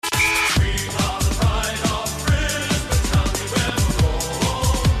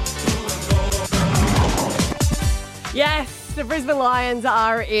The Brisbane Lions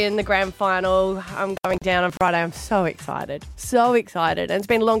are in the grand final. I'm going down on Friday. I'm so excited. So excited. And it's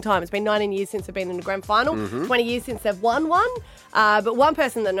been a long time. It's been 19 years since they've been in the grand final, 20 years since they've won one. But one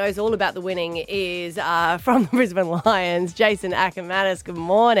person that knows all about the winning is from the Brisbane Lions, Jason Akermanis. Good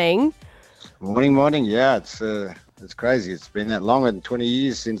morning. Morning. Yeah, it's crazy. It's been that longer than 20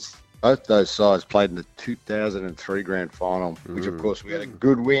 years since both those sides played in the 2003 grand final, which, of course, we had a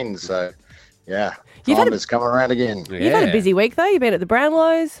good win. So, yeah, time has come around again. Yeah. You've had a busy week, though. You've been at the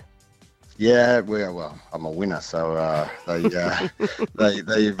Brownlows. Yeah, well, I'm a winner, so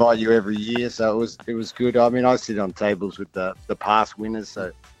they invite you every year. So it was good. I mean, I sit on tables with the past winners,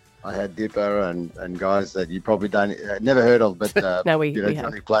 so I had Dipper and guys that you probably never heard of, but No, we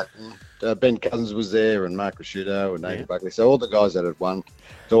Johnny Platten, Ben Cousins was there, and Mark Rashudo and Nathan Buckley. So all the guys that had won,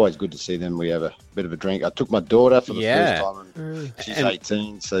 it's always good to see them. We have a bit of a drink. I took my daughter for the first time, and she's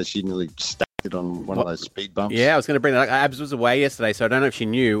 18, so she nearly stacked it on one of those speed bumps. Yeah, I was going to bring that up. Abs was away yesterday, so I don't know if she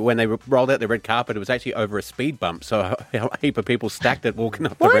knew when they rolled out the red carpet, it was actually over a speed bump. So a heap of people stacked it walking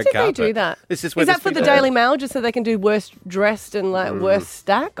up the red carpet. Why did they do that? Is that for the Daily Mail, just so they can do worst dressed and worst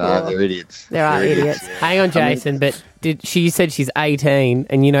stack? They're idiots. There are idiots. Yeah. Hang on, Jason, but she said she's 18,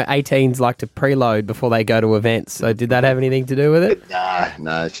 and 18s like to preload before they go to events. So did that have anything to do with it?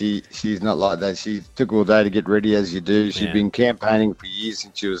 No, she's not like that. She took all day to get ready, as you do. She'd been campaigning for years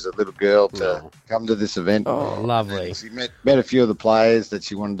since she was a little girl to come to this event. Oh, lovely. And she met a few of the players that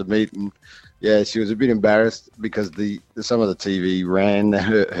she wanted to meet, and she was a bit embarrassed because some of the TV ran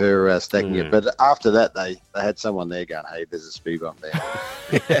her stacking it. But after that, they had someone there going, "Hey, there's a speed bump there."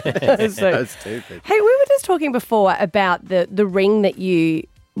 That's stupid. Hey, we were just talking before about the ring that you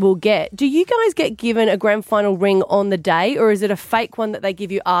will get. Do you guys get given a grand final ring on the day, or is it a fake one that they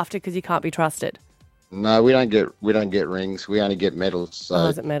give you after because you can't be trusted? No, we don't get rings. We only get medals. So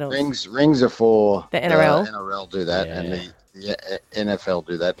is it medals? Rings are for the NRL. The NRL do that, and the NFL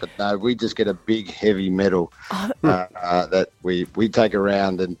do that. But no, we just get a big, heavy medal that we take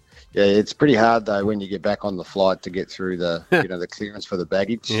around. And it's pretty hard though when you get back on the flight to get through the the clearance for the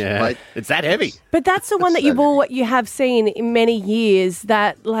baggage. Yeah, Mate. It's that heavy. But that's the one that you have seen in many years.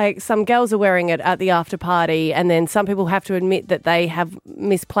 That like some girls are wearing it at the after party, and then some people have to admit that they have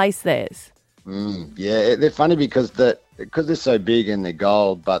misplaced theirs. Yeah, they're funny because they're so big and they're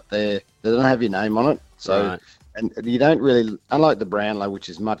gold, but they don't have your name on it. So. Right. And you don't really, unlike the Brownlow, which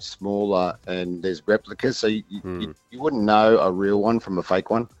is much smaller and there's replicas, so you wouldn't know a real one from a fake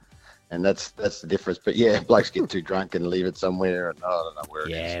one, and that's the difference. But blokes get too drunk and leave it somewhere, and I don't know where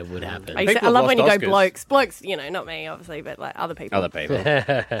it is. Yeah, it would happen. I love when you go blokes. Blokes, not me, obviously, but like other people.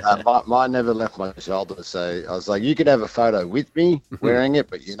 Mine never left my shoulder, so I was like, you could have a photo with me wearing it,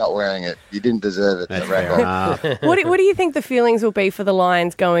 but you're not wearing it. You didn't deserve it. That's fair. What do you think the feelings will be for the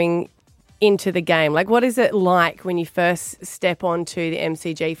Lions going into the game? Like, what is it like when you first step onto the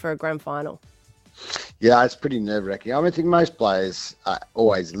MCG for a grand final? Yeah, it's pretty nerve-wracking. I think most players are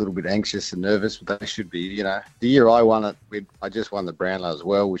always a little bit anxious and nervous, but they should be. The year I won it, I just won the Brownlow as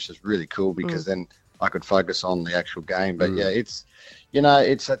well, which is really cool because then I could focus on the actual game. But it's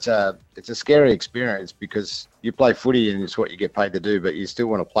a scary experience because you play footy and it's what you get paid to do, but you still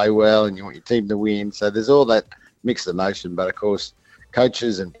want to play well and you want your team to win. So there's all that mixed emotion, but of course,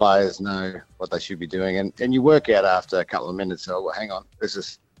 coaches and players know what they should be doing, and you work out after a couple of minutes. So hang on, this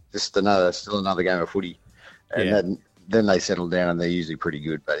is still another game of footy, and then they settle down and they're usually pretty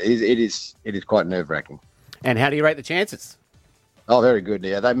good. But it is quite nerve wracking. And how do you rate the chances? Oh, very good.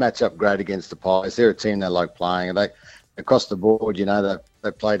 Yeah, they match up great against the Pies. They're a team they like playing, and they across the board.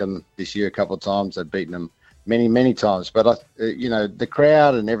 They played them this year a couple of times. They've beaten them many times, but the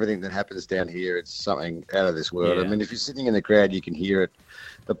crowd and everything that happens down here, it's something out of this world. I mean, if you're sitting in the crowd, you can hear it.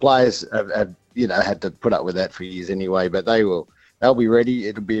 The players have had to put up with that for years anyway, but they'll be ready.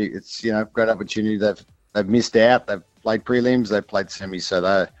 It's great opportunity. They've missed out. They've played prelims, they've played semis, so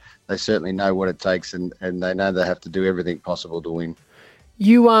they certainly know what it takes, and they know they have to do everything possible to win.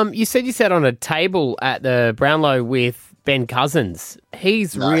 You said you sat on a table at the Brownlow with Ben Cousins.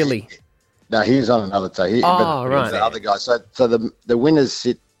 He's really. No, he's on another table. Right. The other guy. So the winners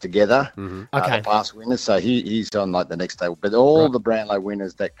sit together. Okay. The past winners. So he's on like the next table. But all the Brownlow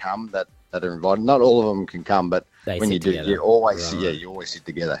winners that come that are invited, not all of them can come, but when you do, you always sit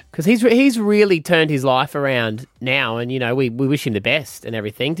together. Because he's really turned his life around now, and we wish him the best and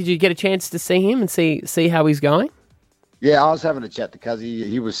everything. Did you get a chance to see him and see how he's going? Yeah, I was having a chat to Cuz.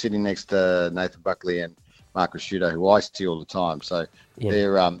 He was sitting next to Nathan Buckley and Mark Rashudo, who I see all the time. So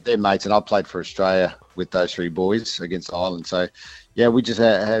they're mates, and I played for Australia with those three boys against Ireland. So, yeah, we just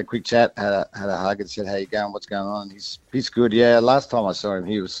had a quick chat, had a hug, and said, "How you going? What's going on?" He's good. Yeah, last time I saw him,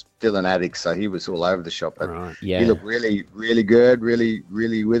 he was still an addict, so he was all over the shop. But Yeah. he looked really, really good, really,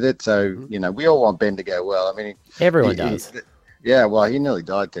 really with it. So we all want Ben to go well. I mean, Everyone does. Yeah, well, he nearly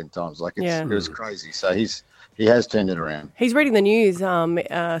died 10 times. Like it was crazy. So he has turned it around. He's reading the news,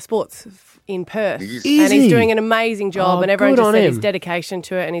 sports in Perth, Is and he? he's doing an amazing job. Oh, and everyone good just on said him. his dedication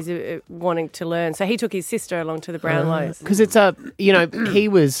to it, and he's wanting to learn. So he took his sister along to the Brownlows. Because it's he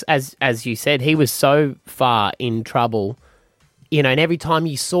was, as you said, he was so far in trouble, and every time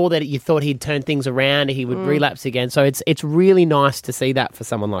you saw that, you thought he'd turn things around, he would relapse again. So it's really nice to see that for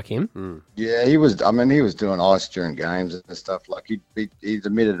someone like him. Yeah, he was. I mean, he was doing ice during games and stuff. Like he's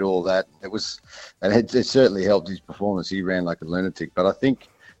admitted all that. It certainly helped his performance. He ran like a lunatic. But I think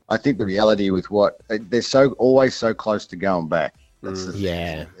the reality with they're always so close to going back. That's the thing.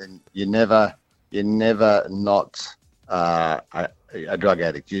 Yeah. And you're never not a drug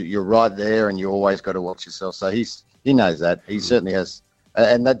addict. You're right there, and you always got to watch yourself. So he knows that. He certainly has,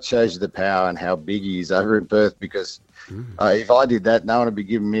 and that shows you the power and how big he is over in Perth. Because if I did that, no one would be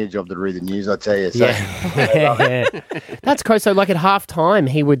giving me a job to read the news. I tell you. So, Yeah. That's crazy. So, like at half time,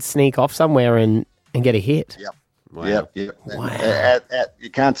 he would sneak off somewhere and get a hit. Yep. Wow. Yep. Wow. You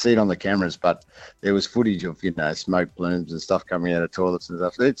can't see it on the cameras, but there was footage of smoke plumes and stuff coming out of toilets and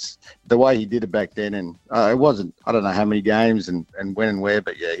stuff. It's the way he did it back then, and it wasn't. I don't know how many games and when and where,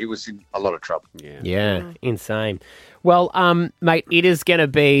 but yeah, he was in a lot of trouble. Yeah, insane. Well, mate, it is going to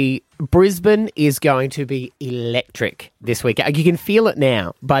be Brisbane is going to be electric this week. You can feel it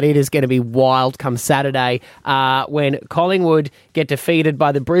now, but it is going to be wild come Saturday when Collingwood get defeated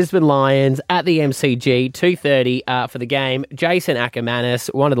by the Brisbane Lions at the MCG, 2:30 for the game. Jason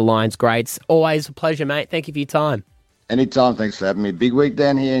Akermanis, one of the Lions greats. Always a pleasure, mate. Thank you for your time. Anytime. Thanks for having me. Big week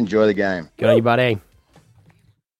down here. Enjoy the game. Good on you, buddy.